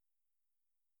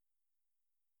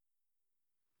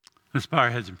Let's bow our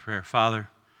heads in prayer. Father,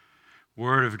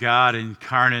 Word of God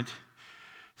incarnate,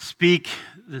 speak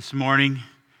this morning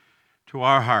to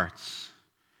our hearts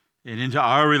and into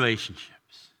our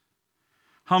relationships.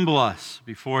 Humble us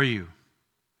before you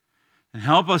and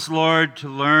help us, Lord, to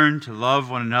learn to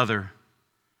love one another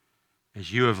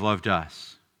as you have loved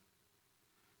us.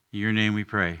 In your name we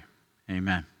pray.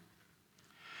 Amen.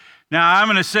 Now, I'm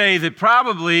going to say that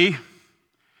probably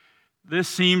this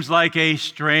seems like a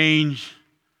strange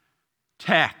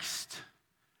text.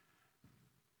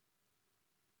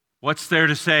 What's there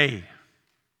to say?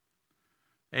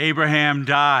 Abraham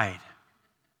died.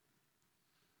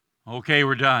 Okay,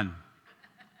 we're done.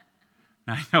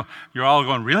 I know you're all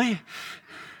going, really?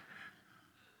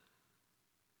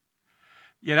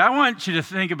 Yet I want you to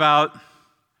think about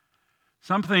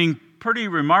something pretty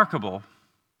remarkable.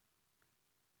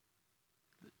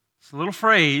 It's a little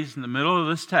phrase in the middle of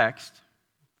this text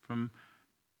from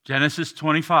Genesis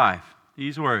 25.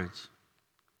 These words.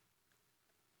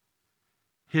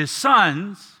 His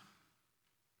sons,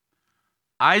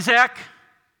 Isaac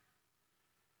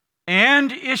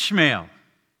and Ishmael,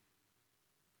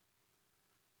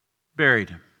 buried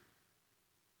him.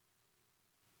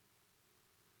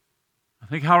 I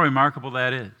think how remarkable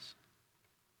that is.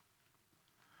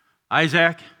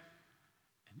 Isaac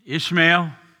and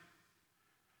Ishmael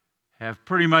have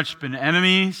pretty much been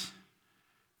enemies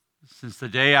since the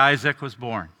day Isaac was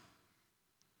born.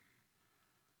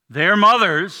 Their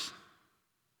mothers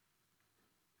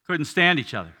couldn't stand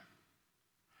each other.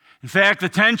 In fact, the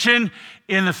tension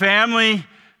in the family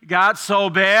got so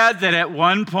bad that at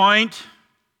one point,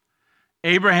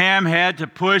 Abraham had to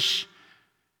push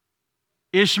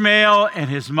Ishmael and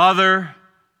his mother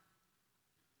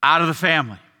out of the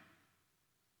family.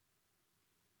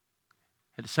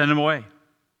 Had to send them away.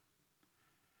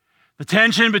 The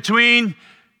tension between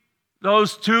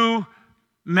those two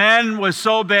men was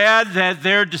so bad that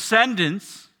their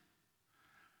descendants,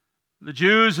 the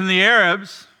Jews and the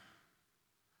Arabs,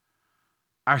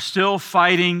 are still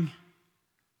fighting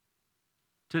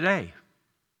today,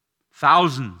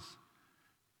 thousands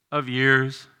of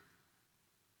years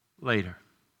later.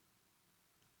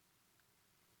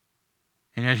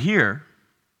 And yet here,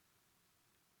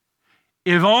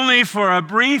 if only for a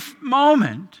brief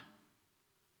moment,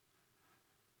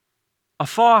 a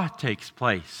thaw takes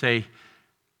place,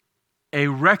 a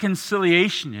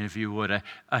reconciliation, if you would,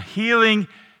 a healing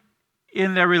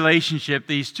in their relationship.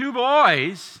 These two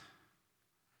boys,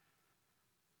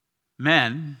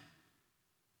 men,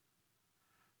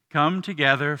 come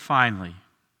together finally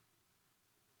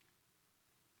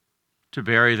to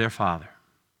bury their father.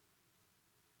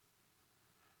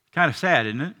 Kind of sad,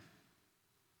 isn't it?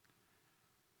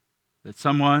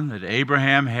 That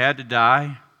Abraham had to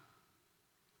die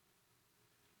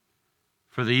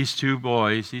for these two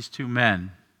boys, these two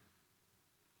men,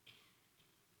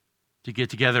 to get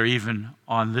together even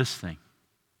on this thing.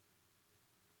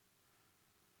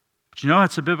 But you know,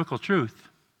 it's a biblical truth.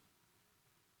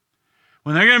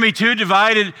 When there are going to be two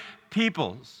divided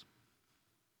peoples,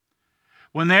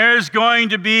 when there's going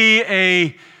to be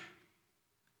a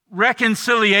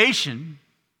reconciliation,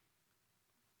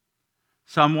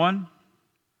 someone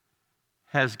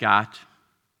has got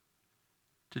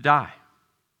to die.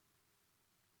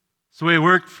 So it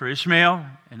worked for Ishmael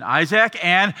and Isaac,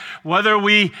 and whether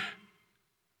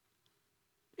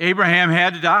Abraham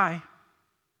had to die.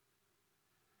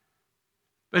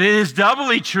 But it is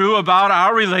doubly true about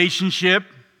our relationship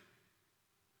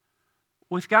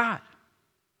with God.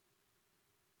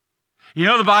 You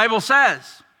know, the Bible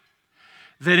says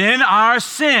that in our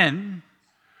sin,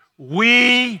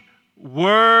 we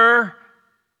were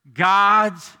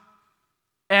God's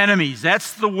enemies.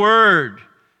 That's the word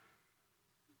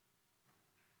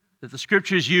that the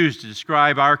Scriptures use to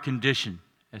describe our condition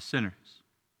as sinners.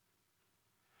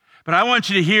 But I want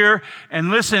you to hear and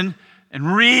listen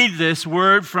and read this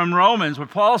word from Romans, where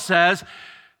Paul says,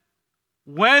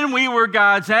 when we were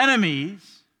God's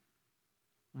enemies,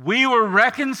 we were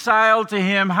reconciled to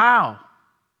him how?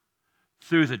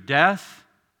 Through the death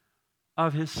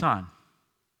of his Son.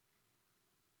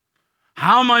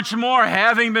 How much more,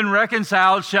 having been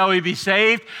reconciled, shall we be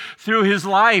saved through his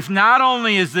life? Not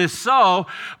only is this so,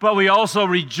 but we also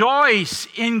rejoice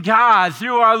in God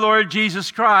through our Lord Jesus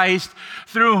Christ,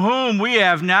 through whom we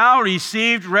have now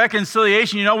received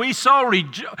reconciliation. You know,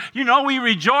 we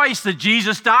rejoice that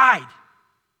Jesus died.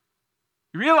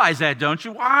 You realize that, don't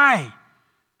you? Why?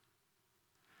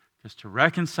 Because to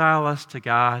reconcile us to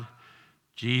God,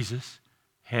 Jesus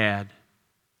had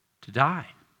to die.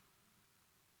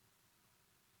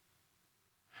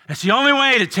 That's the only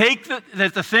way to take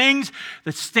the things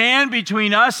that stand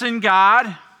between us and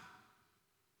God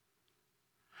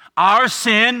our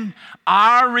sin,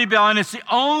 our rebellion. It's the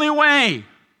only way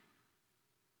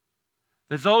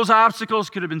that those obstacles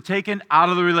could have been taken out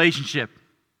of the relationship.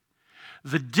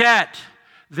 The debt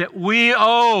that we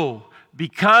owe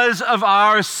because of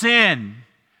our sin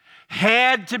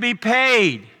had to be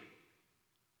paid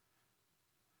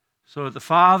so that the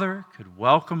Father could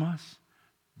welcome us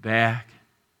back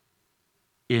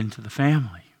into the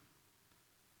family.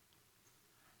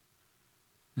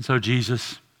 And so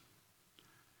Jesus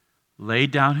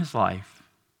laid down his life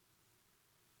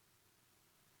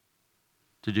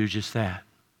to do just that.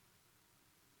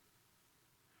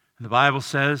 And the Bible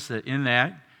says that in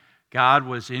that, God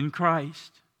was in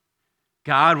Christ.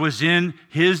 God was in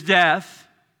his death.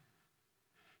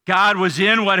 God was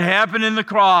in what happened in the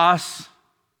cross,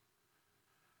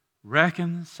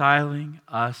 reconciling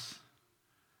us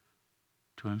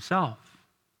to himself,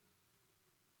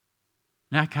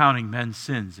 not counting men's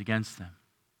sins against them.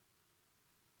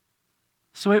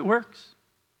 That's the way it works.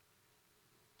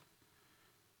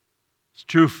 It's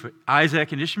true for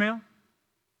Isaac and Ishmael.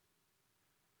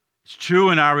 It's true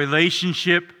in our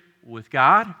relationship with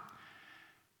God.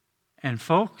 And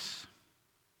folks,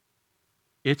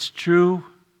 it's true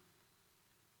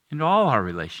in all our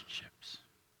relationships.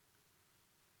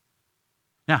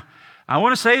 Now, I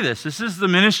want to say this. This is the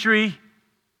ministry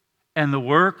and the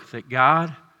work that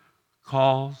God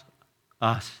calls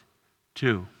us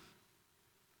to.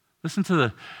 Listen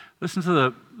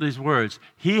to these words.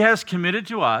 He has committed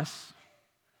to us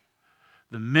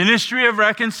the ministry of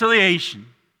reconciliation.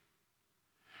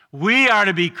 We are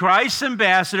to be Christ's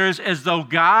ambassadors as though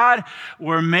God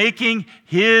were making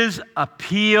his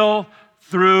appeal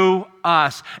through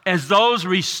us, as those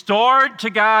restored to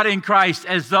God in Christ,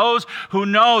 as those who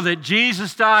know that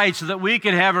Jesus died so that we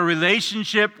could have a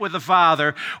relationship with the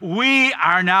Father. We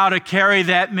are now to carry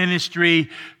that ministry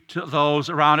to those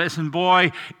around us. And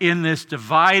boy, in this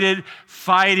divided,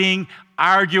 fighting,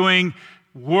 arguing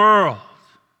world,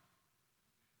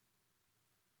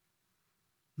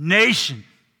 nation,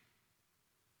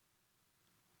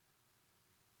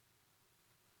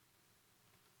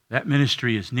 that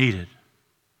ministry is needed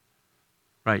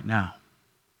right now.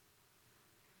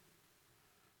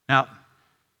 Now,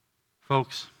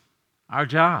 folks, our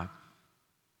job,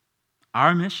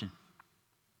 our mission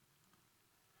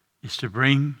is to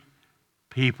bring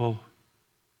people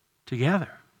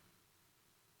together,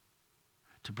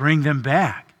 to bring them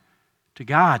back to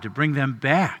God, to bring them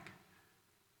back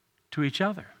to each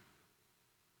other.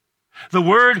 The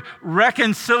word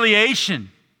reconciliation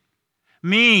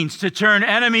means to turn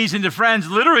enemies into friends.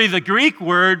 Literally, the Greek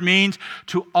word means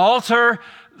to alter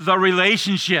the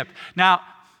relationship. Now,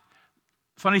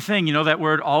 funny thing, you know that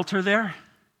word alter there?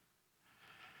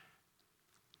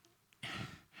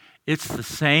 It's the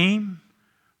same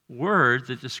word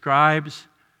that describes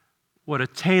what a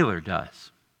tailor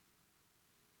does.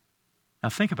 Now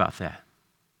think about that.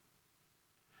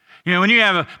 You know, when you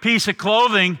have a piece of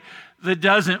clothing that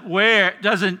doesn't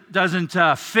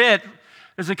fit,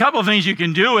 there's a couple of things you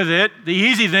can do with it. The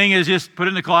easy thing is just put it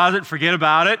in the closet, forget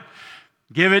about it,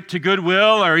 give it to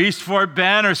Goodwill or East Fort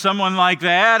Bend or someone like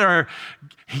that, or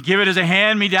give it as a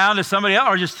hand-me-down to somebody else,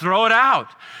 or just throw it out.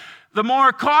 The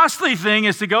more costly thing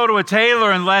is to go to a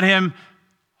tailor and let him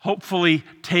hopefully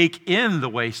take in the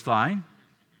waistline,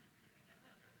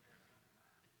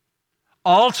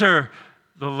 alter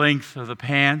the length of the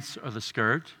pants or the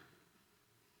skirt.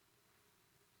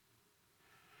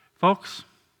 Folks,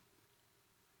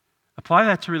 apply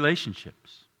that to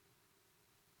relationships.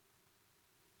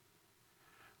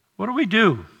 What do we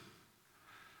do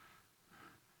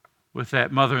with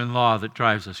that mother-in-law that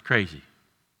drives us crazy?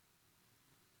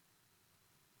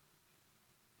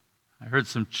 I heard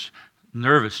some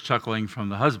nervous chuckling from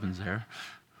the husbands there.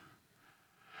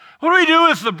 What do we do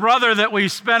with the brother that we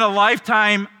spent a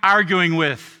lifetime arguing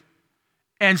with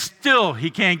and still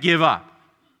he can't give up?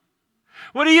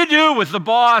 What do you do with the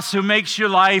boss who makes your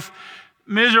life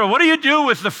miserable? What do you do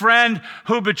with the friend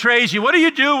who betrays you? What do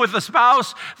you do with the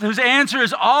spouse whose answer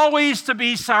is always to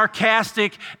be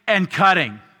sarcastic and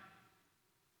cutting?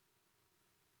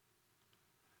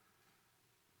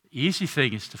 The easy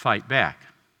thing is to fight back.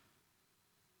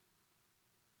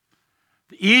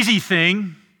 The easy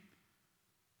thing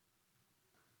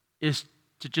is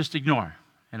to just ignore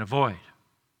and avoid.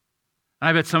 And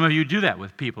I bet some of you do that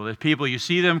with people. There's people, you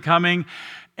see them coming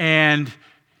and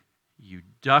you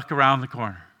duck around the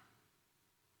corner.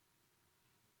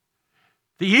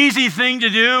 The easy thing to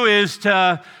do is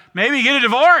to maybe get a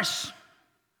divorce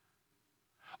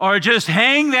or just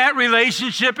hang that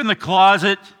relationship in the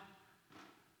closet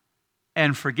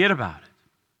and forget about it.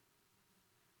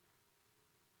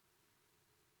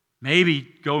 Maybe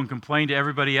go and complain to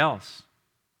everybody else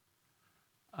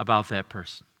about that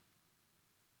person.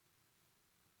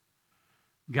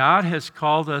 God has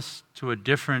called us to a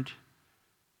different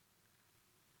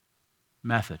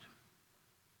method.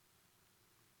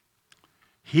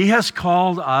 He has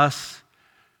called us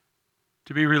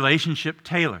to be relationship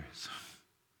tailors.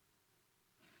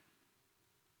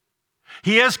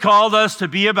 He has called us to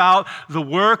be about the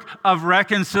work of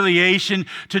reconciliation,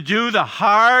 to do the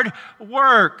hard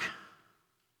work,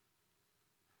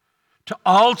 to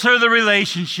alter the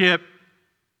relationship,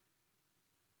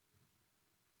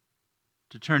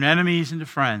 to turn enemies into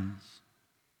friends,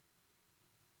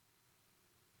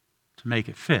 to make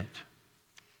it fit.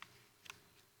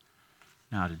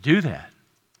 Now, to do that,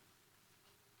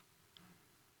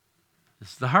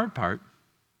 this is the hard part.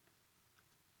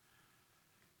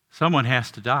 Someone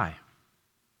has to die.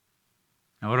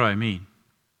 Now, what do I mean?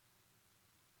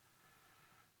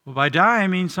 Well, by die, I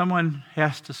mean someone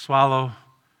has to swallow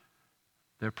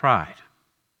their pride.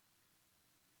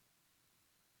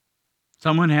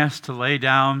 Someone has to lay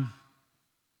down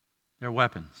their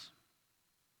weapons.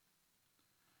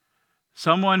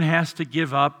 Someone has to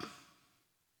give up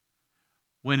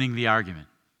winning the argument.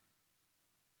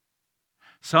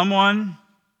 Someone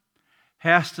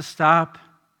has to stop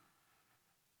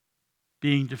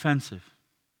being defensive.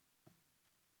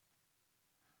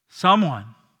 Someone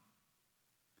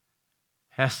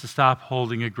has to stop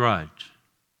holding a grudge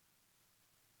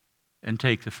and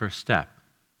take the first step.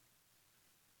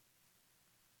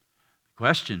 The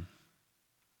question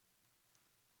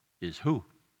is who?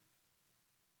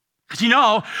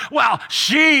 Because well,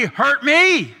 she hurt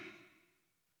me.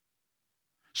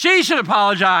 She should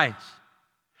apologize.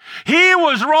 He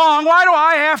was wrong. Why do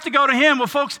I have to go to him? Well,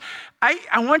 folks,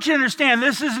 I want you to understand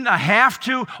this isn't a have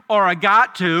to or a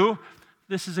got to.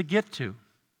 This is a get to.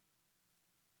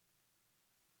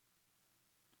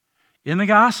 In the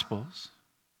Gospels,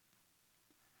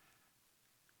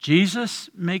 Jesus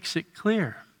makes it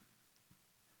clear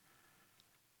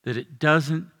that it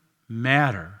doesn't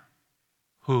matter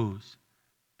who's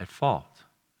at fault.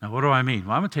 Now, what do I mean?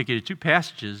 Well, I'm going to take you to two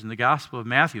passages in the Gospel of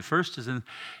Matthew. First is in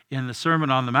the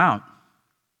Sermon on the Mount.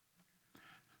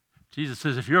 Jesus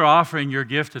says, if you're offering your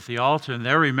gift at the altar and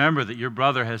there remember that your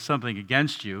brother has something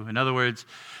against you, in other words,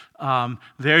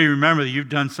 there you remember that you've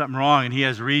done something wrong and he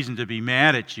has reason to be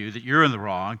mad at you, that you're in the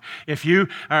wrong. If you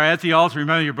are at the altar,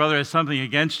 remember your brother has something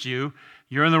against you,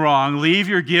 you're in the wrong. Leave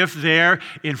your gift there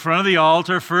in front of the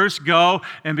altar. First go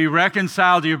and be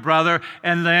reconciled to your brother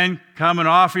and then come and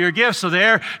offer your gift. So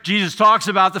there, Jesus talks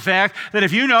about the fact that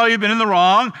if you know you've been in the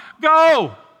wrong,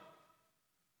 go.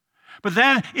 But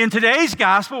then in today's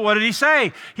gospel, what did he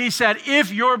say? He said,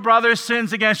 if your brother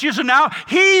sins against you, so now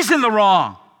he's in the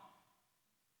wrong.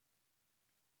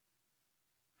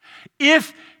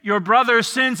 If your brother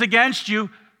sins against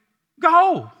you,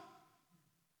 go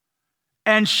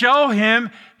and show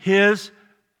him his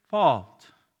fault,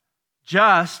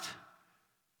 just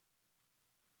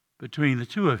between the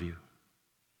two of you.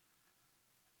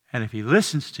 And if he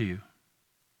listens to you,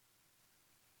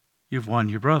 you've won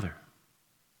your brother.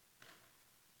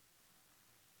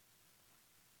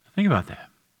 Think about that.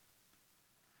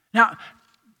 Now,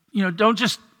 don't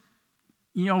just,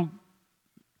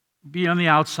 be on the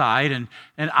outside and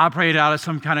operate out of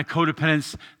some kind of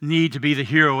codependence need to be the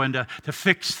hero and to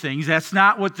fix things. That's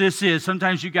not what this is.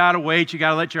 Sometimes you got to wait. You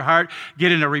got to let your heart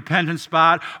get in a repentant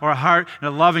spot or a heart in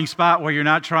a loving spot where you're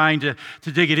not trying to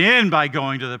dig it in by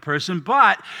going to the person.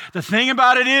 But the thing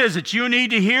about it is that you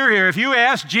need to hear here, if you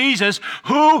ask Jesus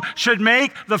who should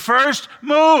make the first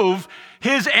move,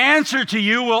 his answer to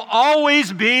you will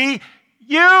always be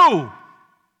you.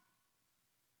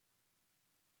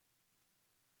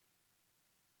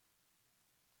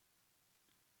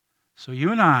 So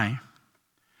you and I,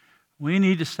 we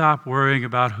need to stop worrying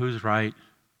about who's right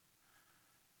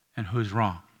and who's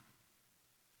wrong,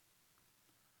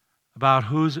 about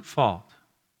who's at fault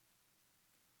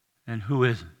and who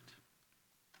isn't,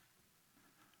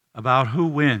 about who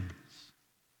wins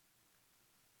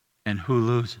and who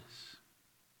loses.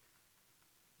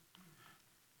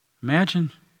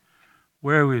 Imagine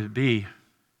where we would be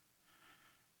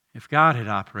if God had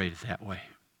operated that way.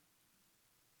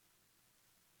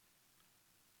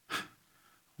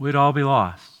 We'd all be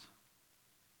lost.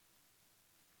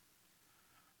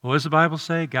 What does the Bible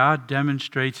say? God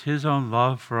demonstrates his own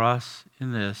love for us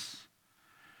in this,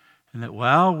 and that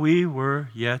while we were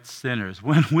yet sinners,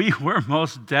 when we were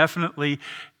most definitely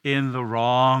in the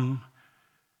wrong,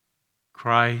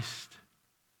 Christ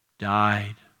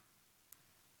died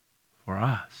for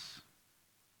us.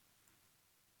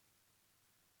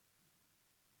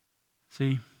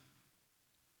 See,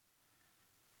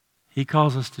 He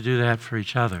calls us to do that for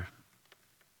each other.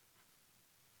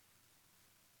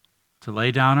 To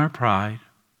lay down our pride,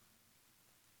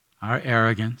 our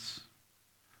arrogance,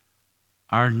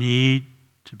 our need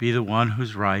to be the one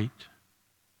who's right,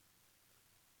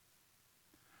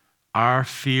 our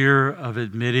fear of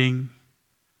admitting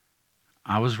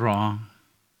I was wrong,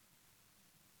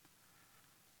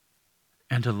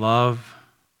 and to love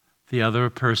the other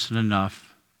person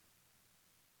enough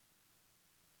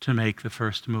to make the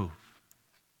first move.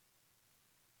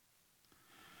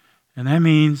 And that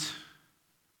means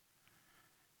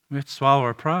we have to swallow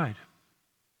our pride.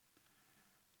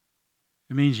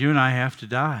 It means you and I have to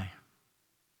die.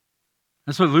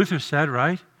 That's what Luther said,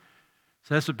 right?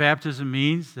 So that's what baptism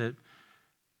means, that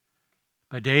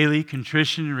by daily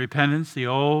contrition and repentance, the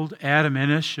old Adam in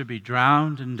us should be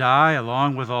drowned and die,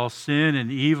 along with all sin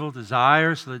and evil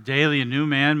desires, so that daily a new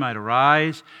man might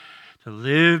arise to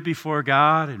live before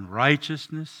God in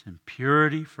righteousness and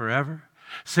purity forever.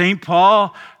 St.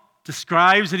 Paul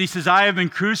describes it. He says, I have been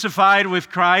crucified with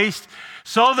Christ,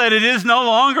 so that it is no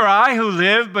longer I who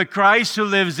live, but Christ who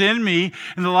lives in me.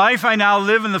 In the life I now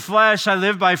live in the flesh, I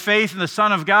live by faith in the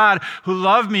Son of God, who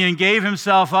loved me and gave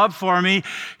himself up for me.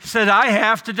 He said, I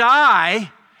have to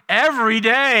die every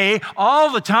day,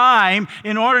 all the time,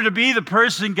 in order to be the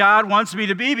person God wants me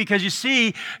to be. Because you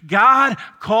see, God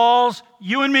calls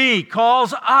you and me,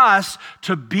 calls us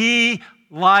to be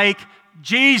like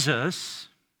Jesus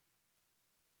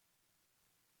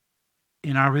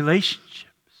in our relationships.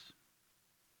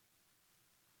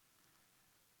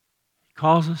 He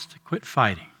calls us to quit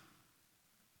fighting.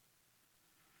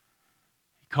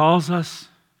 He calls us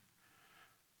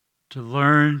to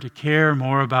learn to care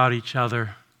more about each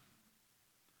other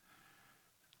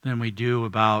than we do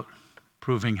about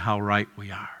proving how right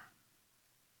we are.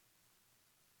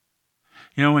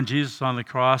 You know, when Jesus was on the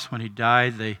cross, when he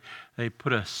died, they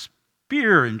put a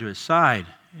spear into his side.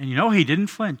 And you know, he didn't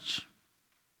flinch.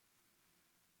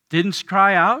 Didn't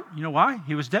cry out. You know why?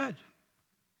 He was dead.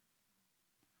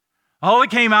 All that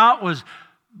came out was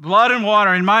blood and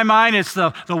water. In my mind, it's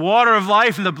the water of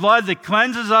life and the blood that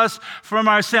cleanses us from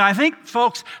our sin. I think,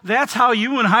 folks, that's how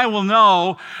you and I will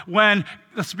know when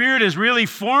the Spirit is really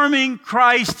forming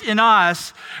Christ in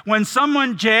us, when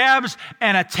someone jabs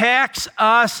and attacks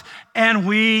us and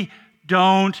we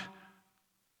don't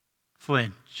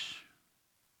flinch.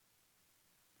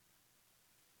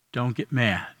 Don't get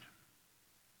mad.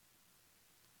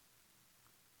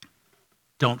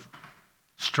 Don't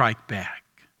strike back.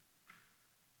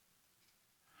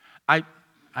 I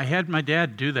had my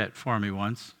dad do that for me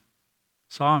once.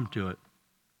 Saw him do it.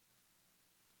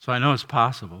 So I know it's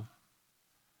possible.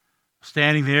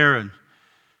 Standing there in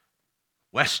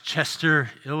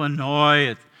Westchester, Illinois,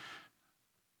 at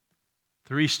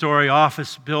 3-story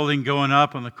office building going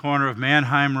up on the corner of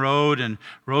Manheim Road and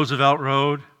Roosevelt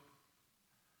Road.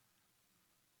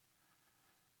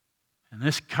 And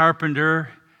this carpenter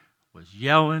was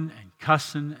yelling and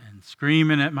cussing and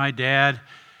screaming at my dad.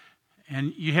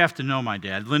 And you have to know my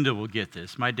dad. Linda will get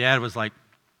this. My dad was like,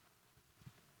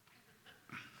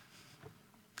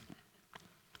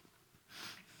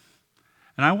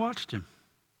 and I watched him.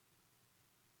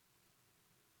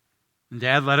 And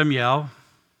Dad let him yell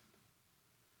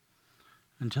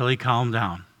until he calmed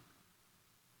down.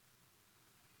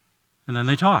 And then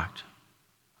they talked.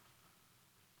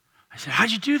 I said,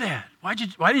 how'd you do that? Why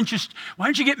didn't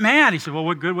you get mad? He said, well,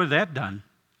 what good was that done?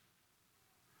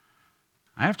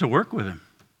 I have to work with him.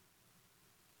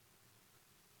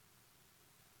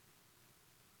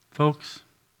 Folks,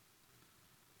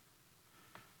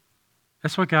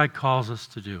 that's what God calls us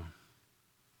to do.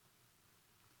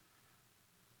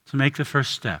 To make the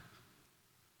first step.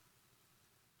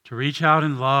 To reach out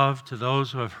in love to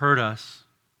those who have hurt us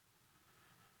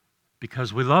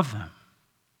because we love them.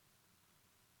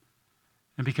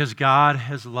 And because God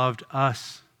has loved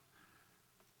us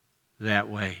that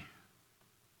way.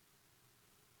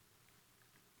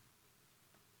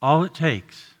 All it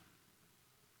takes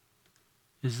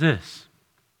is this.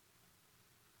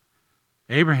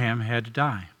 Abraham had to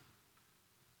die.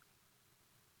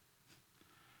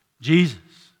 Jesus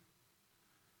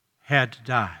had to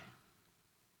die.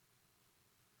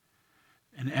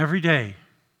 And every day,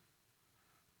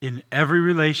 in every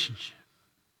relationship,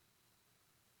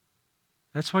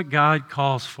 that's what God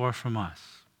calls for from us.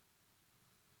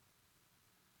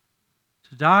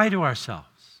 To die to ourselves.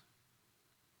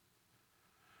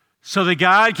 So that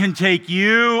God can take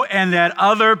you and that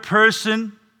other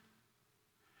person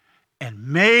and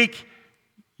make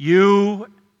you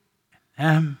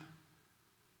and them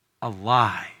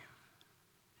alive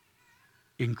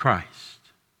in Christ.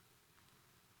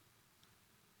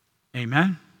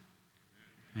 Amen?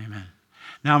 Amen.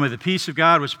 Now may the peace of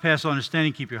God, which passes all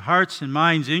understanding, keep your hearts and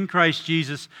minds in Christ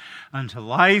Jesus unto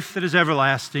life that is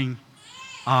everlasting.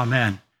 Amen.